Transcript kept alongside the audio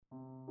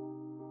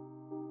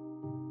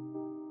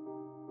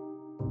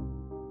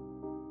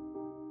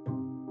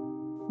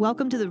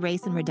Welcome to the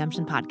Race and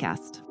Redemption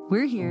Podcast.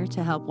 We're here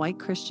to help white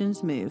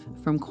Christians move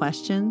from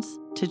questions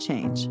to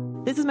change.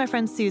 This is my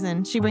friend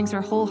Susan. She brings her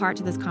whole heart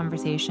to this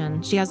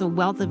conversation. She has a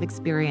wealth of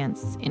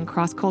experience in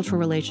cross-cultural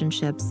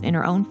relationships in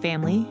her own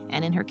family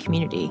and in her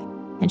community.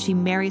 And she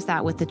marries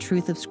that with the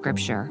truth of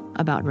Scripture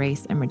about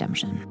race and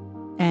redemption.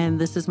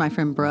 And this is my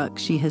friend Brooke.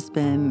 She has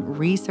been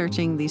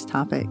researching these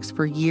topics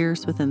for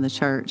years within the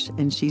church,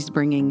 and she's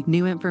bringing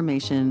new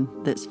information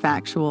that's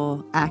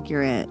factual,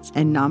 accurate,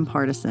 and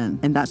nonpartisan.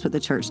 And that's what the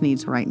church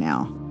needs right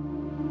now.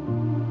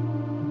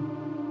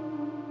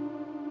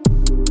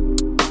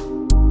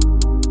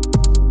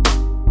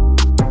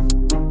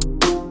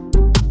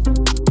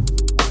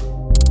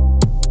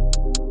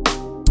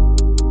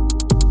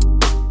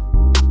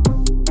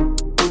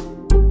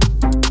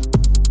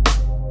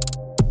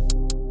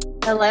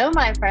 Hello,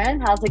 my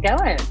friend. How's it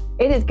going?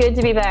 It is good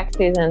to be back,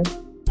 Susan.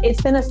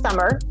 It's been a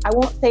summer. I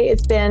won't say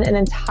it's been an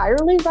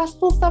entirely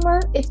restful summer.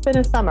 It's been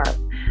a summer,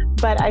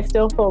 but I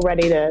still feel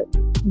ready to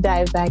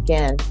dive back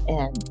in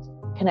and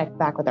connect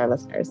back with our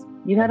listeners.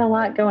 You had a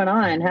lot going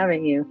on,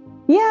 haven't you?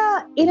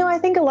 Yeah. I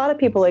think a lot of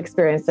people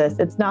experience this.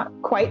 It's not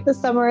quite the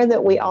summer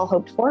that we all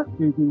hoped for.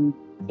 Mm-hmm.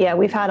 Yeah,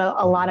 we've had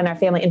a lot in our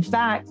family. In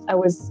fact, I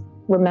was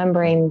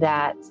remembering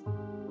that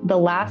the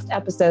last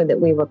episode that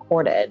we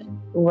recorded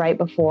right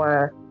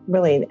before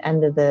really the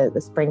end of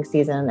the spring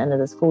season, end of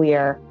the school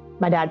year,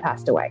 my dad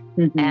passed away.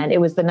 Mm-hmm. And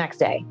it was the next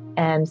day.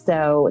 And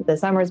so the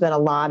summer's been a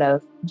lot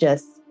of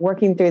just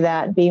working through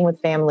that, being with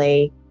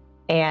family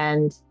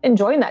and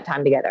enjoying that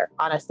time together,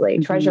 honestly,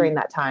 treasuring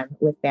that time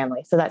with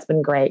family. So that's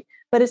been great,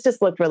 but it's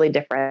just looked really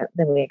different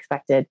than we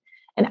expected.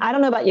 And I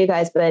don't know about you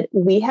guys, but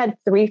we had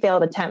 3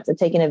 failed attempts at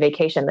taking a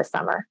vacation this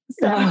summer.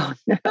 So,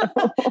 so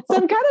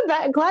I'm kind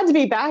of glad to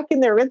be back in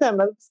the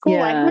rhythm of school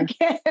life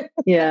again.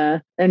 Yeah.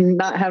 And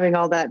not having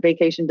all that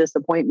vacation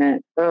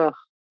disappointment. Ugh.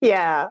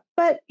 Yeah.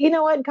 But you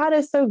know what? God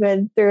is so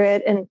good through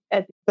it. And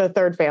at the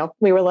 3rd fail,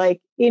 we were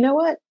like, you know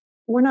what?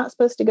 We're not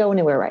supposed to go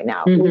anywhere right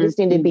now. Mm-hmm. We just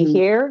need to be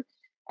here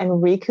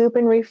and recoup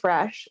and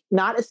refresh,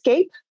 not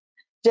escape,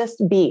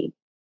 just be.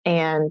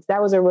 And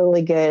that was a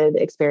really good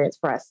experience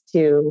for us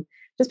to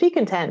just be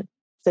content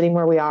sitting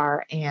where we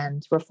are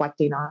and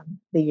reflecting on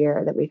the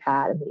year that we've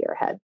had and the year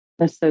ahead.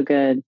 That's so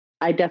good.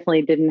 I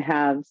definitely didn't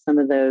have some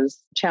of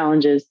those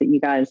challenges that you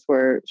guys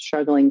were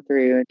struggling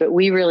through, but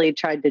we really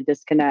tried to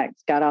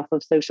disconnect, got off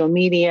of social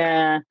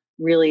media,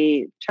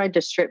 really tried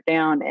to strip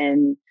down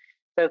and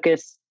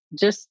focus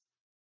just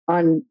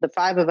on the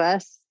 5 of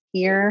us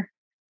here,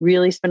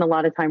 really spent a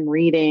lot of time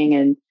reading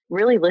and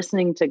really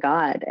listening to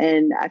God.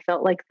 And I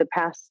felt like the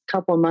past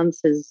couple of months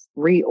has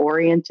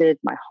reoriented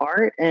my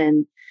heart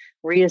and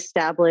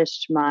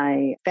reestablished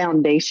my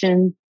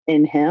foundation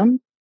in Him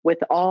with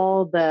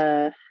all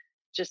the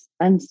just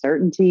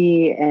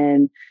uncertainty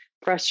and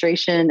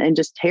frustration and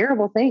just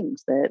terrible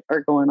things that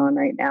are going on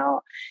right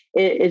now.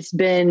 It's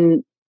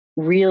been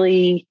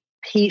really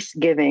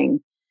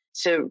peace-giving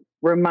to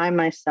remind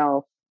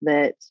myself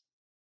that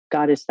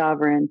God is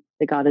sovereign,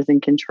 that God is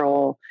in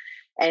control,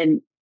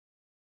 and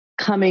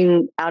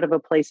coming out of a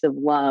place of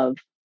love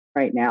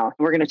right now.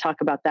 We're going to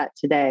talk about that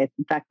today.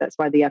 In fact, that's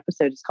why the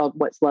episode is called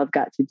What's Love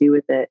Got to Do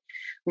with It?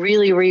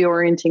 Really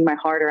reorienting my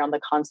heart around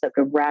the concept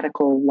of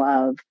radical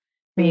love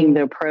being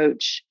the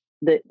approach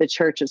that the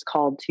church is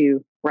called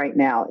to right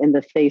now in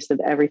the face of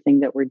everything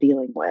that we're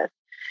dealing with,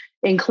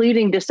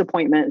 including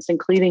disappointments,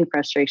 including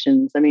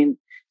frustrations. I mean,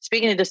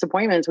 speaking of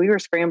disappointments, we were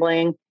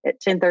scrambling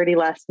at 10:30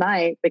 last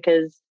night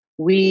because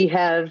we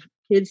have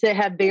kids that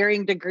have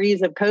varying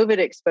degrees of COVID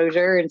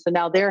exposure. And so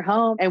now they're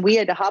home and we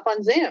had to hop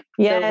on Zoom.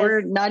 Yes. So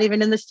we're not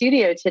even in the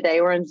studio today.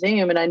 We're on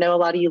Zoom. And I know a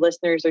lot of you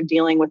listeners are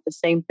dealing with the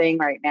same thing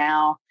right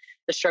now.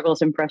 The struggles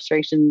and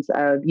frustrations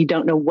of you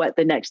don't know what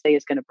the next day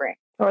is going to bring.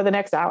 Or the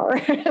next hour.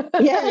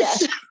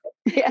 Yes.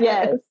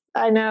 Yes,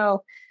 I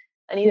know.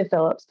 Anita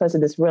Phillips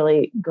posted this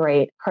really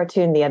great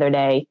cartoon the other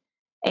day,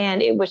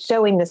 and it was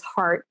showing this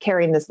heart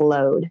carrying this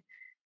load.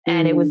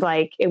 And it was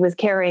like, it was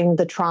carrying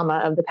the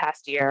trauma of the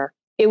past year.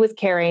 It was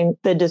carrying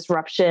the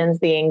disruptions,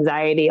 the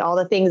anxiety, all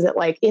the things that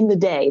like in the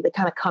day that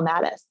kind of come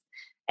at us.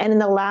 And in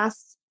the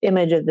last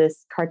image of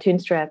this cartoon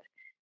strip,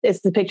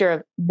 it's the picture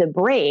of the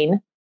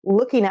brain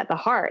looking at the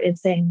heart and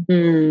saying,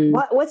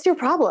 what's your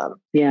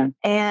problem? Yeah.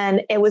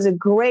 And it was a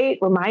great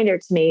reminder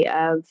to me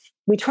of,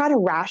 we try to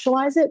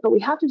rationalize it, but we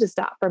have to just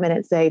stop for a minute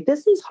and say,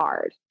 this is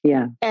hard.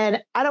 Yeah.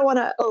 And I don't want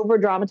to over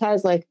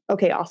dramatize, like,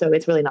 okay, also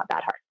it's really not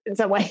that hard in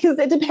some ways.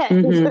 It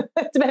depends.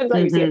 It depends how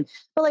you see it.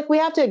 But like, we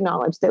have to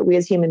acknowledge that we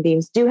as human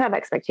beings do have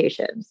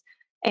expectations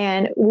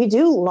and we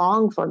do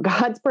long for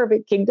God's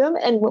perfect kingdom.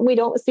 And when we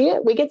don't see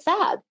it, we get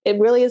sad. It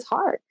really is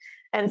hard.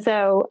 And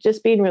so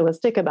just being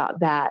realistic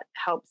about that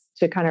helps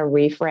to kind of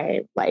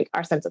reframe like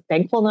our sense of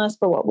thankfulness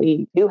for what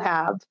we do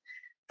have,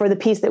 for the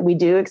peace that we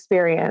do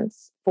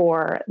experience,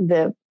 for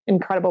the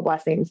incredible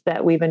blessings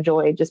that we've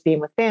enjoyed just being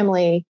with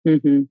family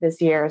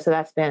this year. So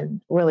that's been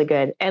really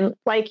good. And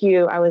like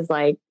you, I was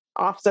like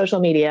off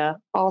social media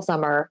all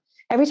summer.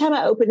 Every time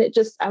I opened it,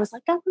 I was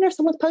like, I wonder if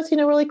someone's posting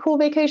a really cool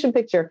vacation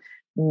picture.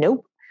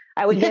 Nope.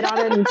 I would get on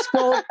it and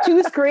scroll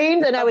 2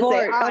 screens and I would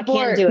say, I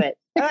can't do it.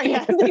 Oh,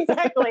 yes,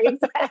 exactly.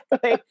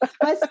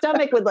 My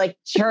stomach would like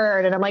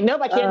churn and I'm like,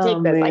 nope, I can't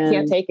take this. Man. I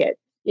can't take it.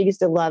 I used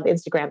to love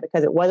Instagram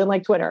because it wasn't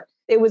like Twitter.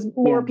 It was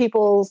more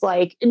people's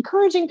like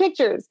encouraging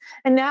pictures.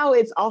 And now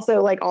it's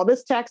also like all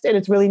this text and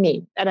it's really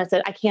me. And I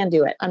said, I can't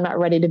do it. I'm not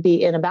ready to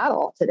be in a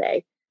battle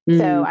today.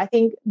 So I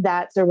think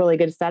that's a really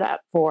good setup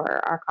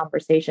for our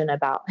conversation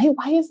about, hey,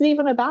 why is it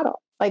even a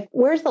battle? Like,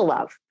 where's the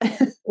love?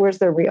 Where's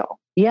the real?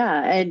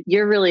 Yeah. And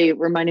you're really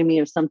reminding me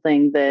of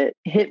something that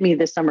hit me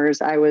this summer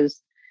as I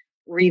was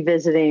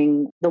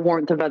revisiting The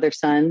Warmth of Other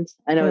Suns.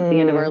 I know at the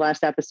end of our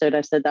last episode,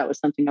 I said that was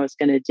something I was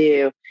going to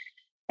do.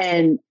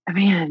 And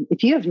man,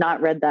 if you have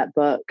not read that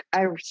book,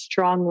 I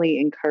strongly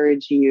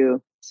encourage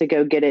you to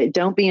go get it.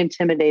 Don't be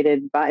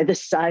intimidated by the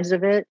size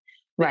of it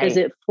because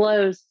it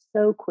flows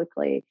so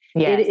quickly.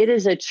 Yes. It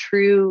is a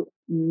true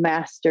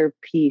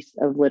masterpiece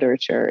of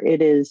literature.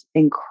 It is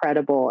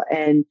incredible.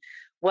 And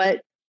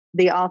what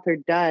the author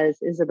does,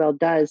 Isabel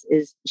does,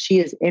 is she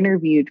has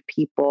interviewed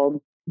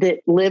people that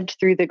lived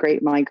through the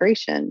Great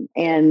Migration.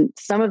 And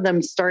some of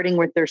them starting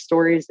with their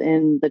stories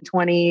in the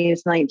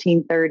 20s,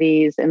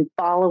 1930s, and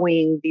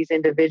following these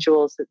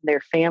individuals and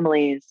their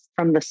families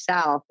from the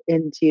South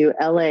into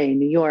LA,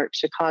 New York,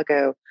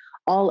 Chicago,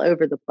 all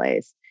over the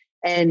place.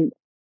 And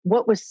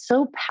what was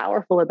so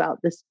powerful about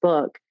this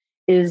book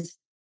is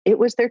it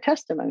was their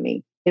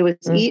testimony. It was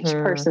each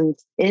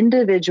person's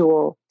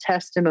individual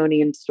testimony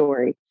and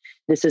story.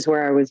 This is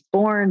where I was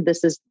born.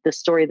 This is the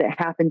story that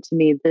happened to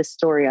me. This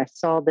story, I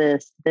saw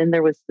this. Then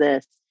there was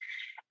this.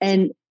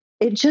 And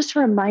it just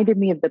reminded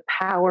me of the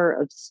power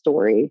of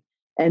story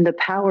and the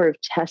power of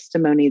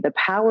testimony, the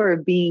power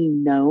of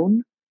being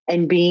known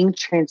and being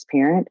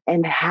transparent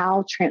and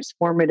how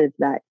transformative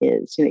that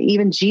is. You know,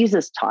 even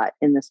Jesus taught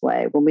in this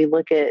way when we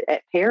look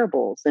at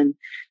parables and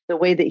the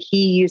way that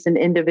he used an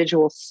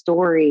individual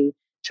story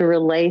to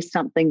relay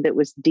something that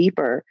was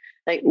deeper.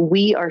 Like,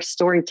 we are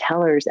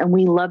storytellers and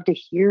we love to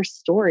hear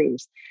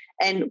stories.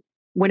 And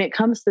when it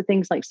comes to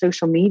things like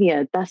social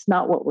media, that's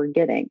not what we're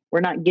getting.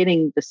 We're not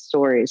getting the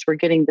stories. We're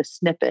getting the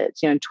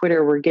snippets. You know, on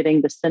Twitter, we're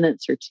getting the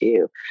sentence or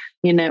two.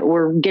 You know,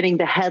 we're getting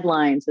the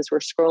headlines as we're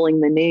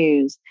scrolling the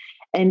news.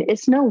 And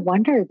it's no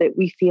wonder that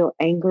we feel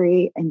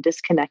angry and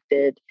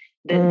disconnected,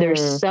 that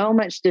there's so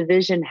much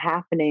division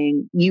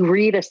happening. You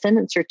read a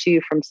sentence or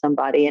two from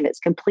somebody and it's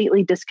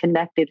completely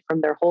disconnected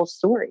from their whole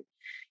story.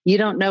 You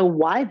don't know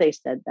why they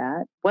said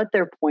that, what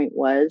their point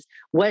was,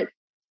 what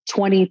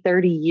 20,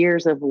 30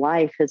 years of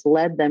life has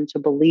led them to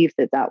believe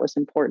that that was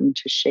important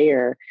to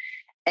share.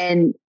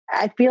 And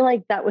I feel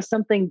like that was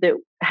something that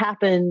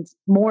happened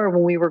more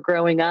when we were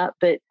growing up,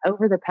 but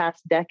over the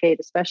past decade,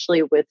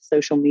 especially with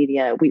social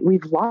media,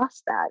 we've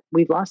lost that.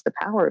 We've lost the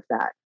power of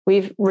that.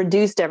 We've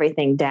reduced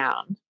everything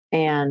down,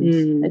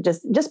 and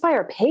just by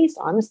our pace,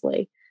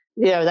 honestly,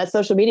 you know, that's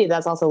social media.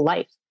 That's also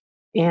life.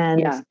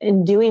 And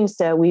in doing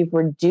so, we've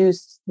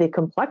reduced the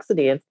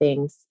complexity of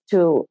things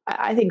to,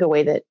 I think, a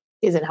way that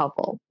isn't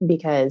helpful,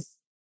 because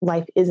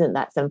life isn't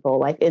that simple.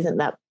 Life isn't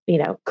that, you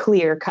know,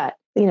 clear cut.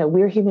 You know,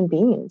 we're human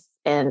beings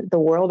and the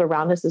world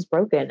around us is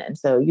broken. And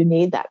so you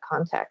need that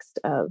context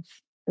of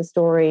the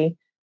story,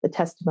 the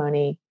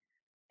testimony,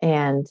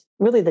 and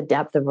really the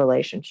depth of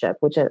relationship,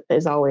 which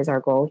is always our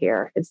goal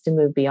here. It's to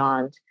move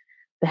beyond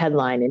the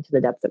headline into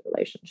the depth of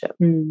relationship.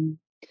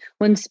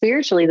 When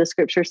spiritually, the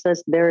scripture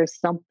says there is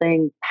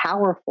something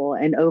powerful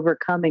and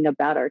overcoming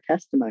about our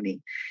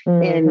testimony.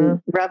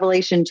 In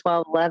Revelation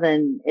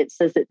 12:11, it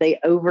says that they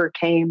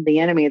overcame the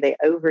enemy. They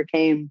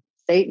overcame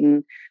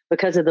Satan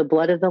because of the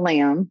blood of the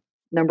Lamb,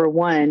 number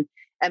one,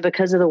 and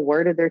because of the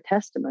word of their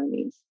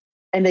testimonies.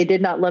 And they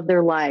did not love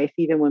their life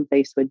even when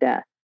faced with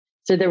death.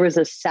 So there was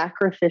a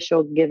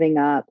sacrificial giving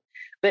up,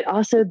 but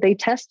also they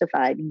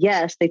testified.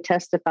 Yes, they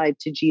testified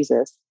to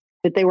Jesus,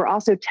 but they were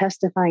also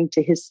testifying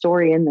to his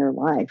story in their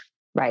life.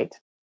 Right.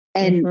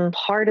 And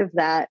part of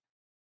that,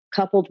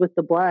 coupled with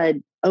the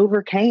blood,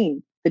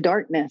 overcame the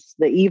darkness,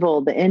 the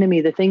evil, the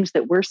enemy, the things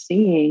that we're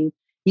seeing.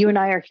 You and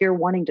I are here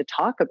wanting to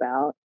talk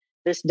about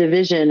this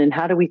division and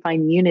how do we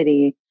find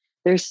unity.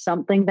 There's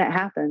something that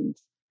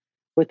happens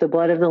with the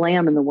blood of the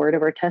Lamb and the word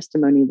of our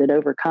testimony that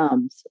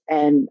overcomes.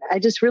 And I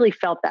just really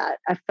felt that.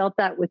 I felt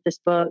that with this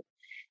book.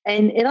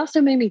 And it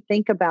also made me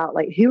think about,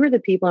 like, who are the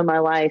people in my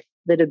life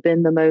that have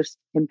been the most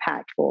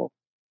impactful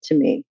to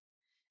me?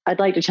 I'd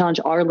like to challenge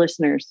our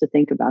listeners to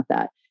think about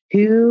that.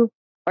 Who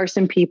are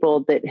some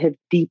people that have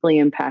deeply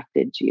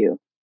impacted you?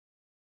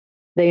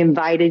 They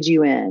invited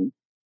you in.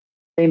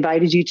 They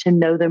invited you to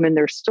know them and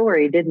their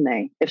story, didn't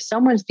they? If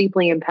someone's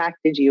deeply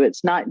impacted you,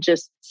 it's not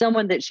just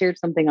someone that shared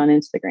something on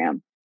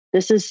Instagram.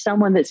 This is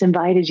someone that's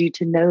invited you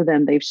to know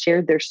them. They've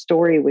shared their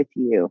story with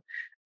you.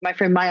 My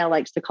friend Maya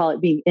likes to call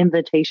it being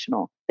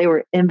invitational. They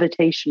were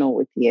invitational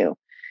with you,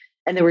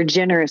 and they were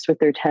generous with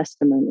their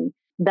testimony.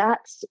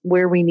 That's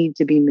where we need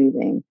to be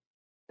moving.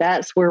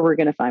 That's where we're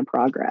going to find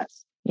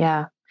progress.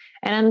 Yeah.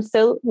 And I'm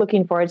so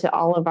looking forward to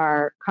all of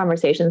our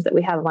conversations that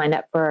we have lined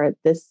up for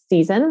this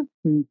season.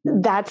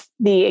 Mm-hmm. That's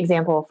the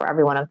example for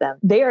every one of them.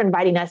 They are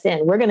inviting us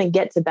in. We're going to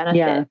get to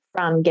benefit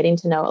from getting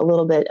to know a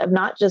little bit of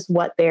not just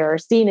what they're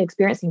seeing and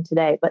experiencing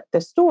today, but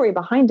the story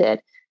behind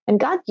it. And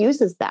God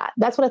uses that.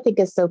 That's what I think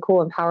is so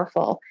cool and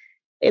powerful.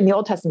 In the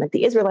Old Testament,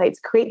 the Israelites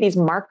create these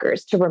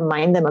markers to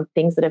remind them of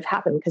things that have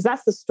happened, because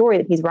that's the story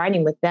that he's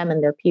writing with them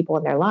and their people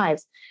and their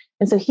lives.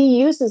 And so he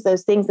uses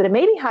those things that have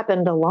maybe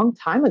happened a long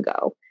time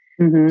ago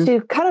to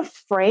kind of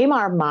frame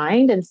our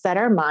mind and set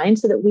our mind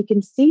so that we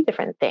can see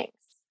different things,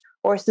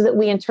 or so that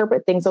we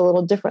interpret things a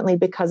little differently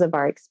because of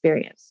our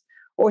experience,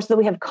 or so that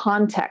we have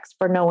context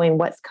for knowing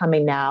what's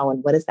coming now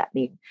and what does that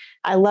mean.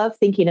 I love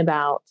thinking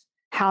about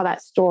how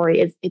that story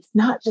is, it's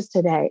not just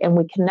today, and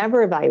we can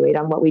never evaluate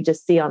on what we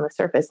just see on the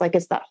surface. Like,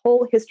 it's that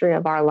whole history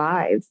of our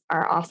lives.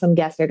 Our awesome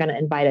guests are going to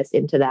invite us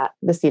into that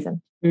this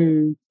season.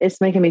 It's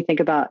making me think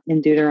about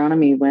in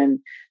Deuteronomy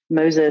when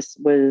Moses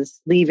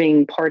was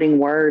leaving parting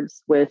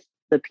words with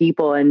the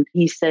people, and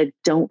he said,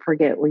 don't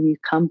forget where you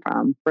come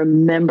from.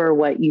 Remember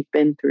what you've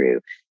been through.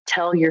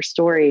 Tell your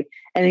story.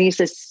 And then he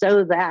says,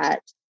 so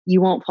that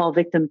you won't fall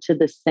victim to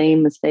the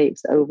same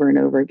mistakes over and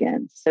over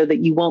again, so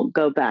that you won't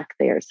go back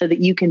there, so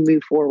that you can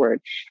move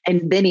forward.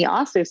 And then he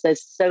also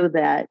says, so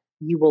that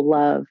you will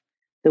love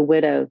the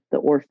widow, the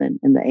orphan,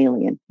 and the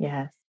alien.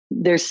 Yes.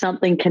 There's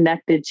something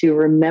connected to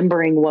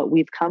remembering what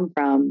we've come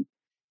from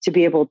to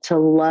be able to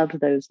love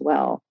those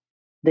well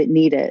that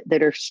need it,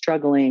 that are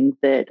struggling,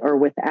 that are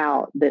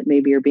without, that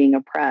maybe are being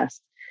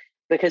oppressed.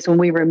 Because when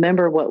we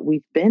remember what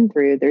we've been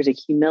through, there's a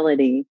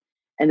humility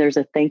and there's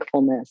a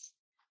thankfulness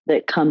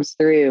that comes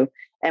through.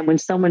 And when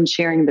someone's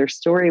sharing their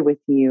story with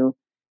you,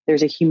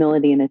 there's a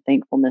humility and a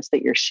thankfulness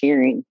that you're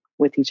sharing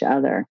with each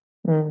other.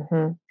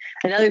 Mm-hmm.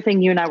 Another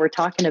thing you and I were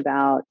talking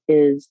about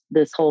is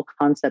this whole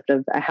concept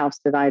of a house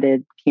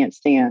divided can't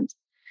stand.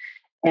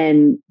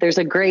 And there's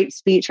a great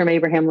speech from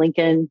Abraham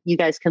Lincoln. You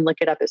guys can look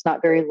it up. It's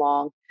not very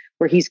long,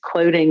 where he's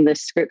quoting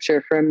this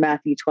scripture from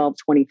Matthew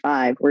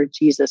 12:25, where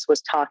Jesus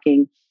was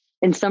talking.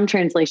 In some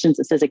translations,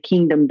 it says a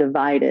kingdom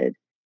divided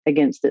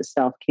against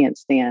itself can't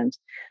stand.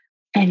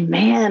 And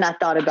man, I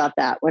thought about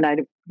that when I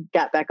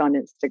got back on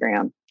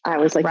Instagram. I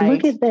was like,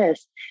 look at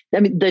this.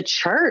 I mean, the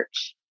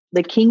church,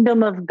 the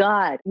kingdom of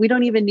God, we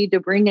don't even need to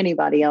bring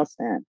anybody else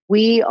in.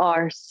 We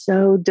are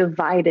so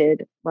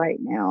divided right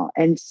now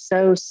and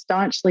so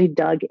staunchly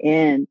dug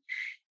in.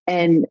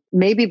 And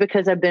maybe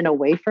because I've been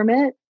away from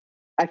it,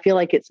 I feel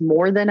like it's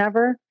more than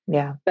ever.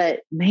 Yeah.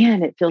 But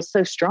man, it feels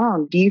so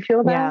strong. Do you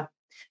feel that? Yeah.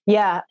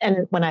 Yeah.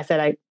 And when I said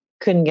I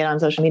couldn't get on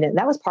social media,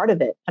 that was part of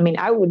it. I mean,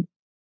 I would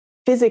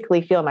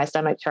physically feel my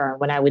stomach turn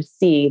when I would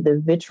see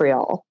the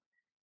vitriol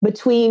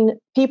between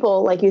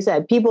people, like you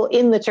said, people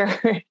in the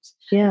church,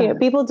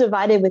 people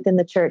divided within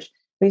the church.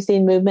 We've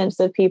seen movements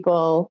of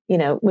people,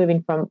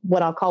 moving from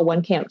what I'll call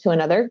one camp to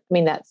another. I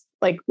mean, that's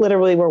like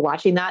literally we're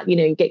watching that,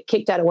 you get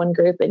kicked out of one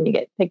group and you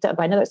get picked up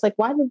by another. It's like,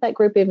 why did that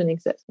group even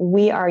exist?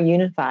 We are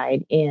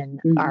unified in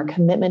our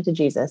commitment to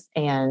Jesus.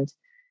 And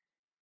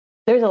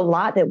there's a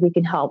lot that we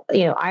can help,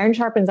 iron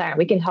sharpens iron.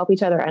 We can help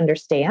each other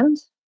understand.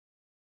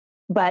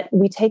 But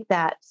we take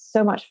that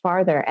so much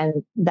farther,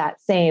 and that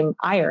same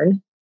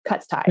iron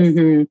cuts ties.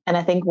 And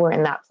I think we're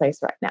in that place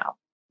right now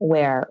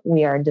where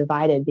we are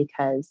divided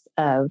because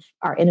of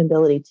our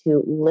inability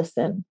to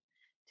listen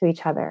to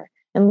each other.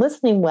 And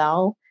listening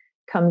well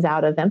comes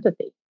out of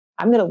empathy.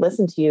 I'm going to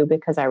listen to you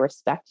because I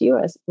respect you.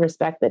 I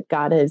respect that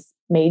God has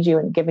made you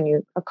and given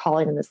you a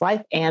calling in this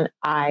life. And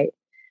I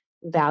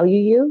value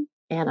you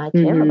and I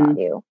care about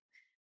you.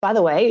 By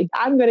the way,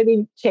 I'm going to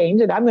be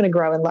changed and I'm going to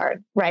grow and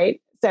learn, right?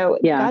 So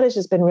God has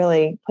just been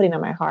really putting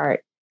on my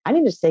heart, I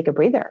need to take a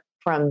breather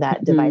from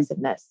that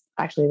divisiveness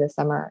actually this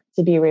summer,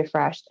 to be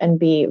refreshed and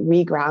be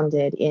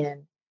regrounded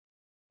in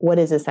what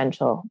is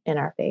essential in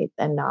our faith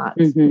and not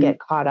get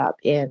caught up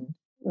in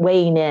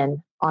weighing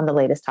in on the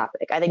latest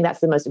topic. I think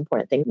that's the most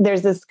important thing.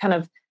 There's this kind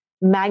of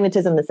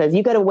magnetism that says,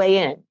 you got to weigh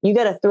in, you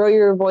got to throw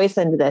your voice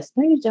into this.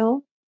 No, you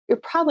don't. You're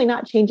probably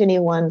not changing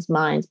anyone's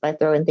minds by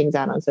throwing things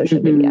out on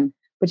social media,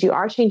 but you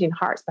are changing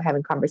hearts by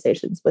having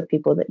conversations with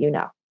people that you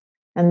know.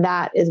 And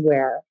that is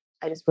where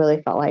I just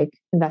really felt like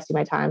investing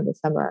my time this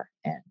summer,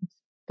 and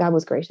God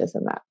was gracious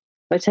in that.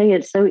 I tell you,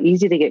 it's so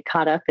easy to get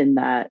caught up in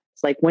that.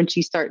 It's like once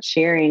you start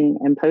sharing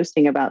and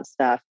posting about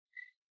stuff,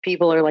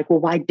 people are like, well,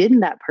 why didn't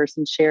that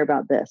person share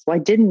about this? Why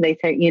didn't they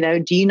think,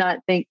 do you not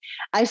think?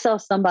 I saw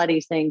somebody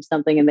saying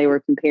something and they were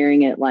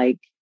comparing it like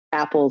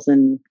apples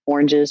and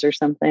oranges or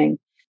something.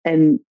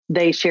 And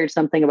they shared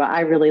something about,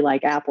 I really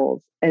like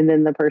apples. And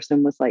then the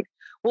person was like,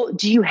 well,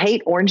 do you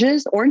hate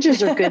oranges?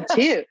 Oranges are good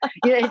too.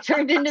 It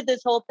turned into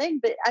this whole thing.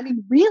 But I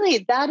mean,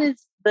 really, that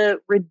is the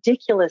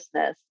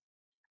ridiculousness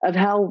of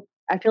how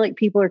I feel like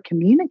people are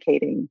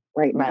communicating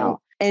right now.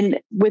 And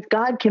with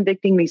God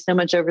convicting me so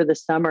much over the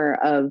summer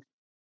of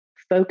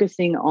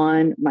focusing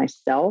on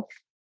myself,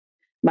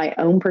 my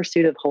own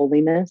pursuit of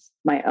holiness,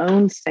 my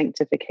own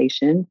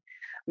sanctification,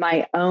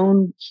 my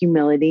own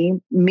humility,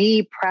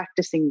 me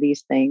practicing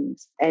these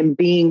things and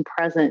being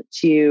present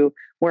to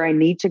where I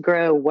need to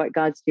grow, what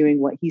God's doing,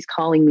 what He's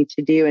calling me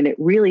to do. And it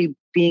really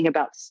being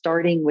about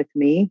starting with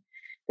me.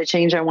 The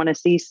change I want to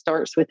see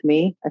starts with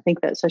me. I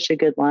think that's such a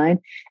good line.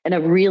 And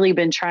I've really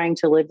been trying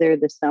to live there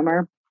this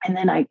summer. And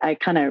then I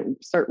kind of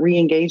start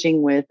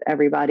re-engaging with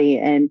everybody.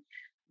 And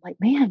like,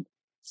 man,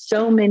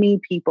 so many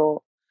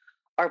people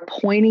are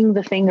pointing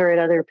the finger at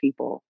other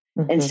people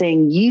and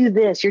saying,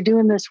 you're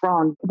doing this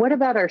wrong. What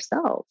about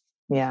ourselves?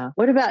 Yeah.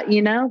 What about,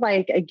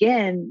 like,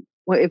 again,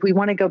 if we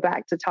want to go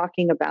back to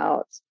talking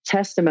about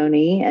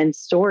testimony and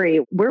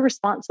story, we're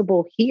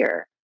responsible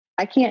here.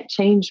 I can't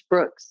change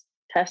Brooke's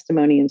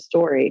testimony and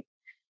story,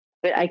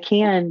 but I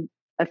can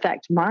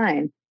affect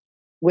mine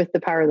with the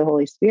power of the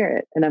Holy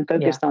Spirit. And I'm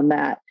focused on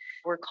that.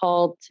 We're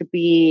called to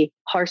be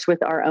harsh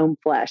with our own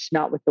flesh,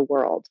 not with the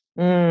world.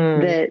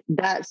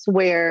 That's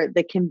where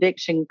the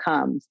conviction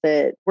comes,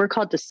 that we're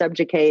called to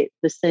subjugate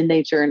the sin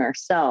nature in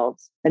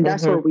ourselves. And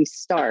that's where we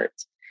start.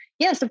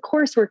 Yes, of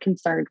course, we're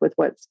concerned with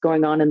what's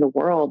going on in the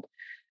world,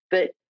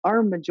 but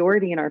our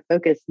majority and our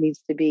focus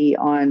needs to be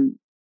on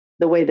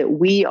the way that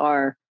we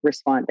are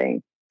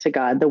responding to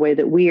God, the way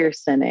that we are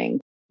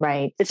sinning.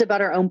 Right. It's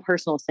about our own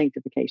personal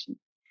sanctification.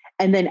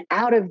 And then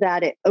out of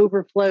that, it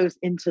overflows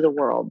into the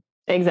world.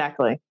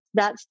 Exactly.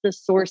 That's the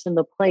source and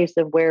the place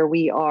of where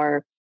we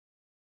are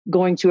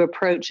going to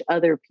approach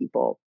other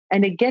people.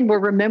 And again, we're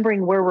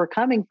remembering where we're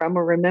coming from.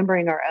 We're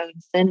remembering our own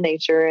sin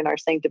nature and our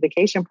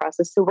sanctification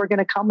process. So we're going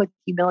to come with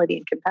humility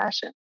and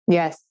compassion.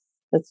 Yes,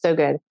 that's so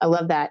good. I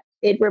love that.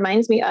 It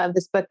reminds me of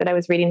this book that I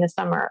was reading this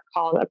summer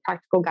called A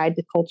Practical Guide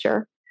to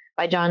Culture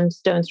by John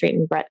Stonestreet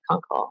and Brett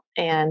Kunkle.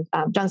 And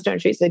John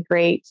Stonestreet is a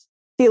great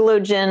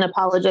theologian,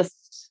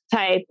 apologist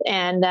type,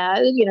 and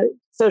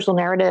social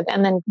narrative.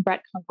 And then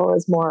Brett Kunkle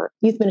is more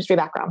youth ministry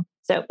background.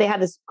 So they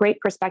have this great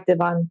perspective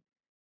on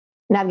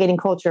navigating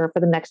culture for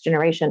the next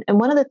generation. And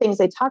one of the things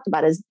they talked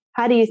about is,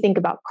 how do you think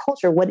about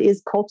culture? What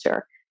is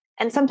culture?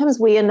 And sometimes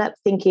we end up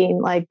thinking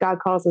like God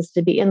calls us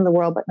to be in the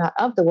world, but not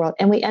of the world.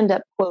 And we end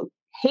up, quote,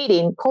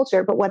 hating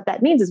culture. But what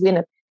that means is we end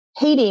up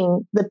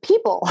hating the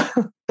people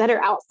that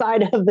are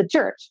outside of the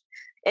church.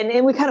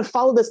 And we kind of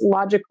follow this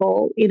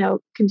logical,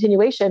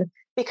 continuation,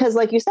 because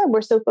like you said,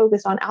 we're so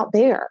focused on out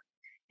there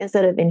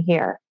instead of in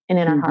here and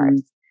in our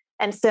hearts.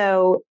 And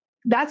so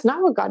that's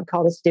not what God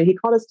called us to do. He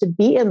called us to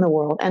be in the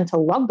world and to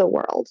love the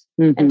world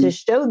and to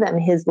show them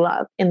His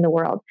love in the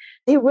world.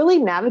 They really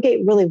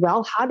navigate really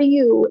well. How do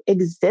you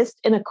exist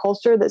in a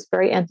culture that's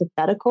very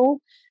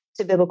antithetical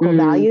to biblical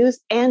values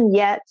and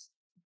yet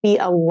be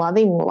a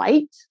loving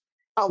light,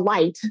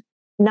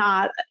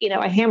 not,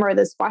 a hammer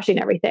that's squashing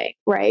everything.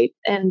 Right.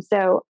 And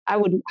so I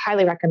would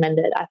highly recommend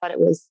it. I thought it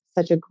was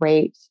such a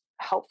great,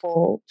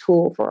 helpful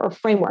tool for a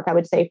framework, I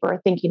would say, for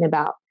thinking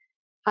about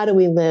how do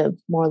we live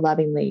more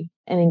lovingly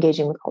and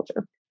engaging with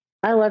culture.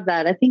 I love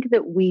that. I think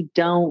that we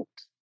don't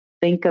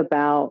think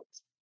about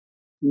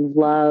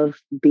love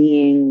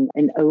being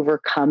an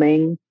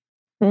overcoming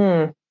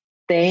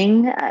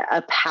thing,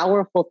 a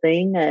powerful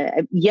thing.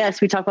 Yes,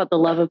 we talk about the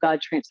love of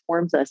God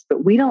transforms us,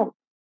 but we don't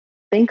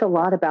think a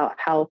lot about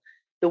how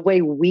the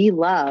way we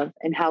love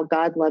and how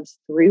God loves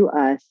through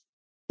us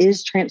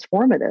is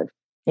transformative.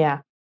 Yeah.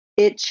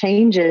 It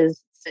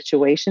changes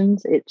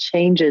situations. It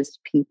changes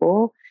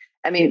people.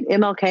 I mean,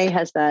 MLK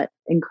has that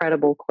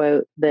incredible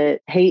quote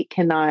that hate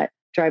cannot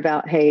drive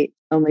out hate.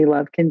 Only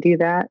love can do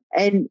that.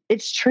 And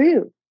it's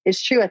true.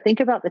 It's true. I think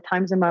about the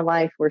times in my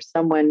life where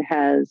someone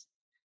has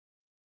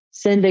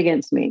sinned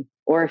against me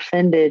or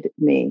offended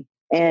me,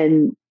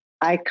 and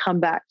I come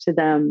back to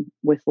them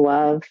with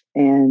love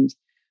and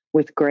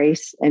with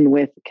grace and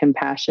with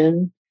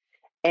compassion,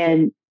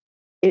 and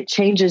it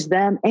changes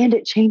them and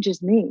it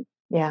changes me.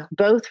 Yeah.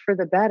 Both for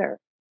the better.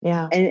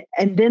 Yeah.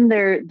 And then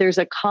there's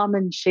a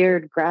common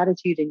shared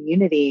gratitude and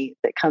unity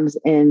that comes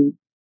in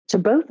to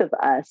both of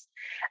us.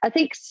 I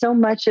think so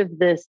much of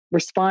this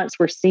response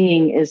we're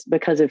seeing is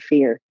because of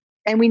fear.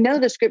 And we know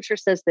the scripture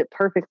says that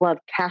perfect love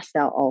casts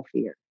out all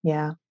fear.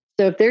 Yeah.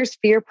 So if there's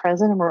fear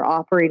present and we're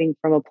operating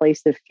from a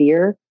place of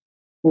fear,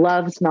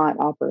 love's not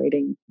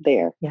operating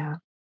there. Yeah.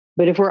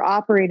 But if we're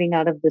operating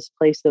out of this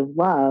place of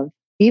love,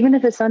 even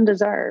if it's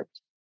undeserved,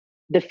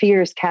 the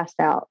fear is cast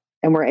out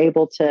and we're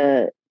able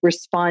to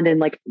respond in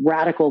like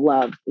radical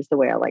love is the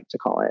way I like to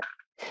call it.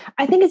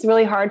 I think it's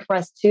really hard for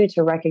us too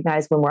to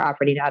recognize when we're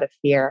operating out of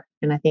fear.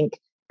 And I think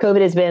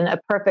COVID has been a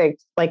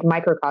perfect like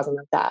microcosm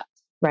of that,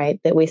 right?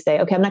 That we say,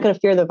 okay, I'm not going to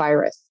fear the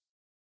virus.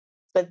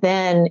 But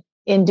then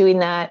in doing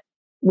that,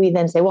 we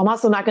then say, well, I'm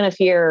also not going to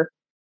fear,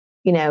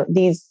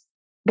 these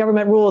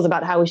government rules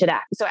about how we should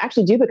act. So I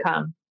actually do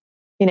become,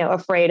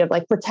 afraid of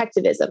like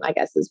protectivism, I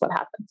guess is what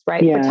happens,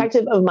 right? Yeah.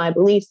 Protective of my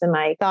beliefs and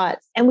my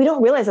thoughts. And we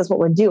don't realize that's what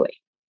we're doing.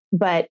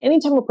 But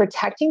anytime we're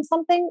protecting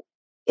something,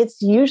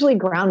 it's usually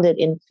grounded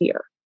in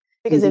fear.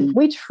 Because if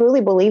we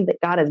truly believe that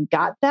God has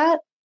got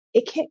that,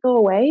 it can't go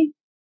away.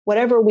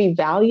 Whatever we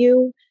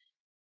value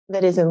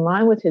that is in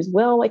line with His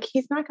will, like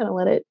He's not going to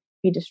let it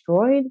be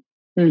destroyed.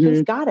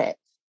 He's got it.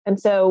 And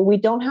so we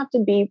don't have to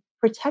be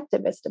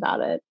protectivist about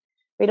it.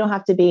 We don't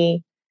have to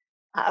be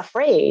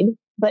afraid.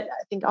 But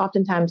I think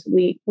oftentimes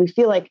we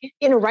feel like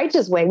in a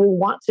righteous way, we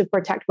want to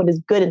protect what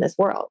is good in this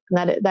world.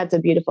 And that's a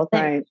beautiful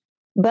thing. Right.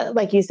 But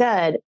like you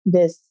said,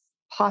 this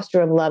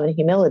posture of love and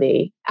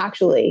humility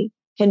actually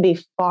can be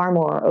far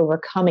more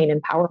overcoming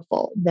and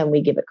powerful than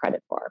we give it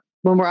credit for.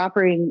 When we're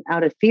operating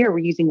out of fear, we're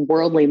using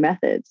worldly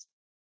methods,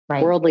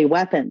 Right. worldly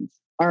weapons,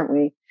 aren't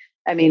we?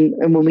 I mean,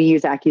 and when we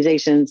use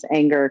accusations,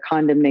 anger,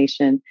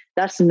 condemnation,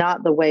 that's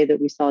not the way that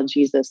we saw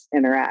Jesus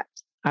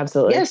interact.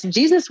 Absolutely. Yes,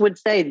 Jesus would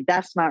say,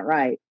 that's not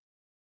right.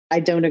 I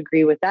don't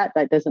agree with that.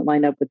 That doesn't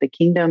line up with the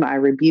kingdom. I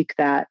rebuke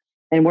that.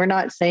 And we're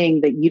not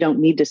saying that you don't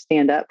need to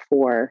stand up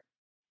for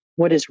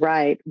what is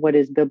right, what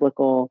is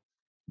biblical.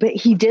 But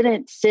he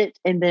didn't sit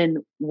and then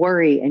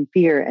worry and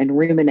fear and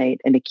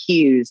ruminate and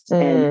accuse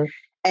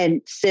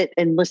and sit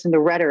and listen to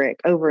rhetoric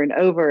over and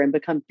over and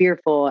become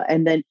fearful.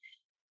 And then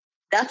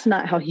that's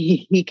not how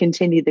he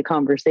continued the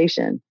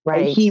conversation.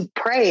 Right. He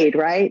prayed,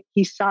 right?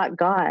 He sought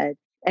God.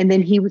 And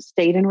then he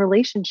stayed in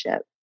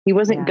relationship. He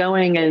wasn't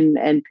going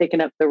and picking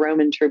up the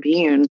Roman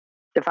Tribune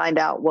to find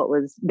out what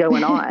was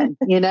going on.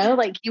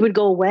 Like he would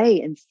go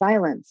away in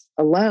silence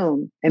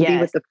alone and be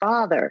with the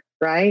Father,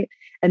 right?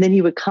 And then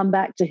he would come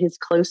back to his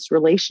close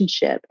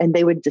relationship and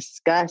they would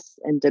discuss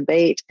and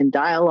debate and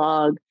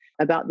dialogue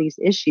about these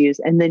issues.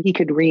 And then he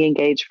could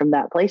re-engage from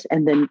that place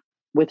and then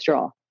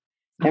withdraw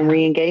and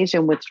re-engage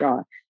and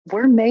withdraw.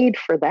 We're made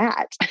for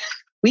that.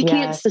 We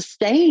can't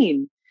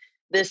sustain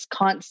this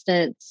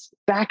constant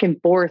back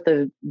and forth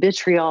of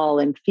vitriol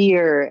and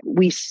fear.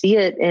 We see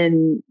it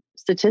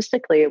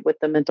statistically with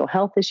the mental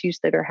health issues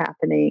that are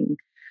happening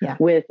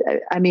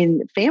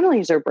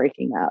families are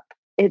breaking up.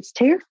 It's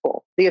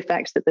terrible, the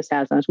effects that this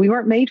has on us. We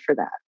weren't made for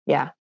that.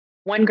 Yeah.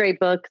 One great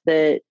book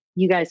that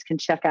you guys can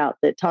check out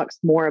that talks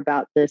more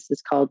about this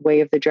is called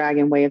Way of the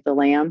Dragon, Way of the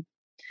Lamb.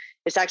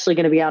 It's actually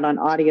going to be out on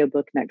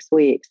audiobook next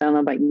week. So I don't know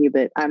about you,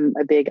 but I'm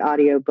a big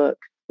audiobook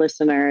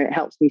listener. It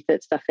helps me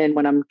fit stuff in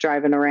when I'm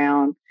driving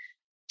around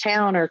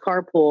town or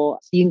carpool.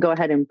 So you can go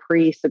ahead and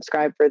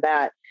pre-subscribe for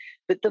that.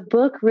 But the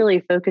book really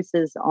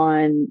focuses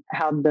on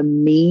how the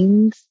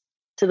means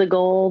to the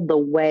goal, the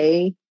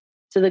way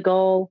to the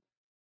goal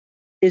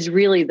is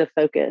really the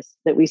focus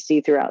that we see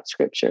throughout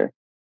Scripture.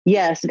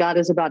 Yes, God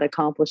is about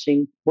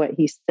accomplishing what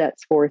he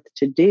sets forth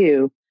to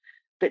do,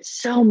 but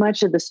so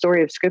much of the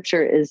story of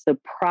Scripture is the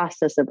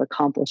process of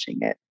accomplishing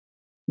it,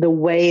 the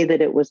way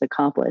that it was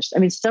accomplished. I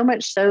mean, so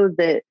much so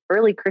that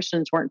early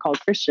Christians weren't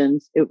called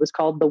Christians. It was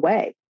called the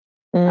way.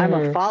 I'm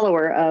a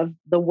follower of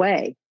the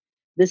way.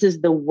 This is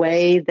the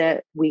way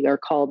that we are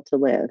called to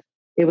live.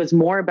 It was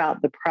more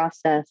about the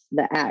process,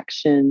 the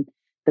action,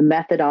 the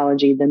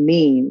methodology, the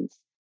means,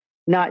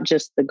 not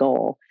just the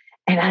goal.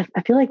 And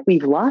I feel like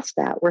we've lost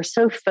that. We're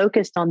so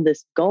focused on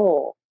this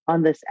goal,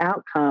 on this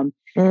outcome.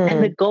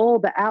 And the goal,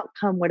 the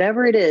outcome,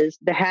 whatever it is,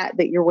 the hat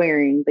that you're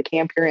wearing, the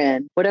camp you're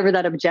in, whatever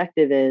that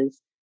objective is,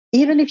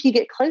 even if you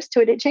get close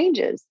to it, it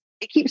changes.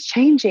 It keeps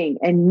changing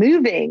and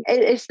moving.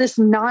 It's this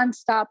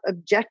nonstop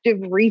objective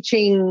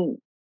reaching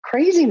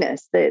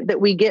craziness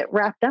that we get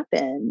wrapped up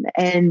in.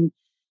 And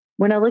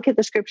when I look at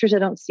the Scriptures, I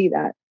don't see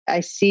that. I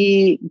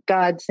see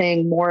God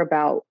saying more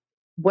about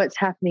what's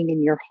happening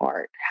in your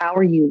heart. How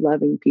are you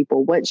loving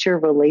people? What's your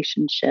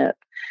relationship?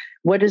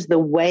 What is the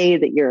way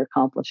that you're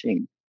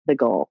accomplishing the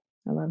goal?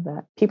 I love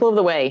that. People of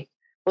the way.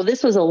 Well,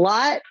 this was a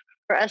lot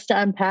for us to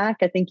unpack.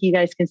 I think you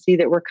guys can see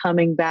that we're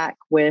coming back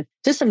with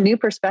just some new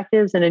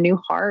perspectives and a new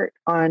heart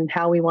on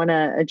how we want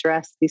to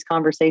address these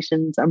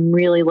conversations. I'm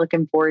really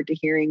looking forward to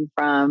hearing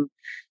from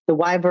the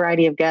wide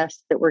variety of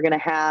guests that we're going to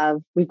have.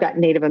 We've got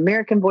Native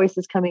American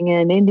voices coming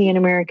in, Indian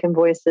American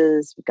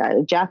voices. We've got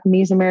a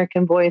Japanese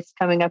American voice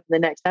coming up in the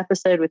next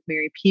episode with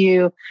Mary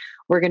Pugh.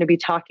 We're going to be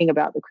talking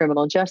about the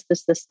criminal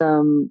justice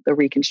system, the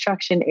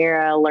Reconstruction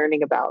era,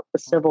 learning about the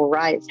civil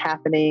rights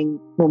happening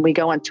when we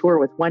go on tour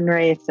with One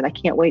Race. And I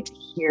can't wait to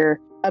hear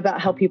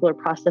about how people are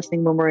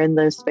processing when we're in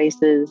those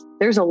spaces.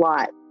 There's a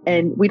lot.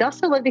 And we'd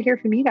also love to hear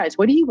from you guys.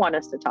 What do you want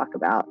us to talk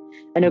about?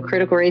 I know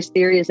critical race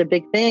theory is a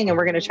big thing, and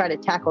we're going to try to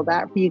tackle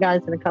that for you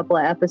guys in a couple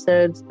of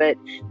episodes. But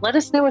let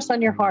us know what's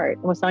on your heart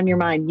and what's on your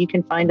mind. You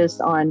can find us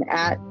on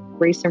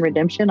 @Race and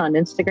Redemption on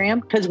Instagram,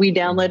 because we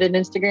downloaded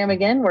Instagram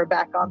again. We're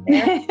back on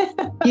there.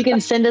 You can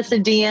send us a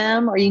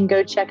DM, or you can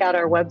go check out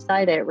our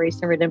website at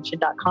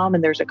raceandredemption.com,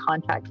 and there's a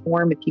contact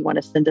form if you want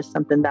to send us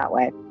something that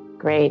way.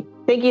 Great.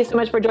 Thank you so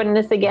much for joining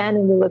us again,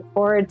 and we look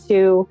forward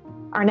to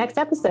our next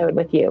episode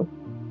with you.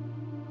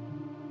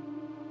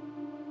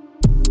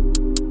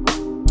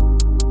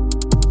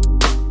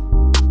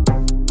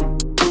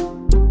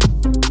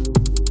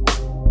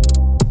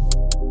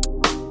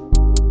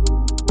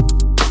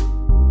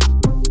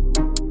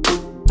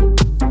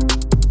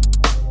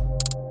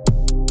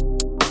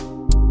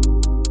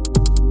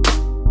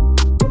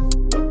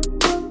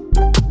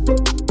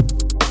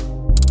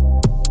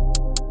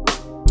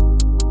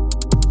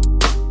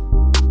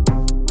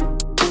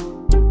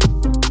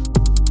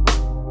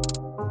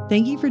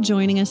 Thank you for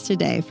joining us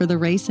today for the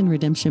Race and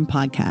Redemption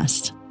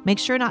podcast. Make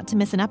sure not to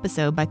miss an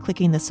episode by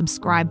clicking the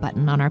subscribe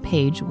button on our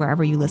page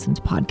wherever you listen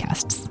to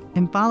podcasts.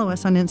 And follow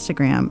us on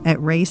Instagram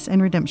at Race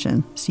and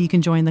Redemption so you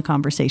can join the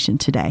conversation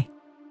today.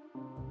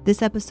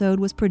 This episode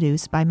was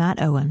produced by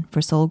Matt Owen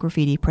for Soul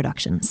Graffiti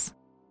Productions.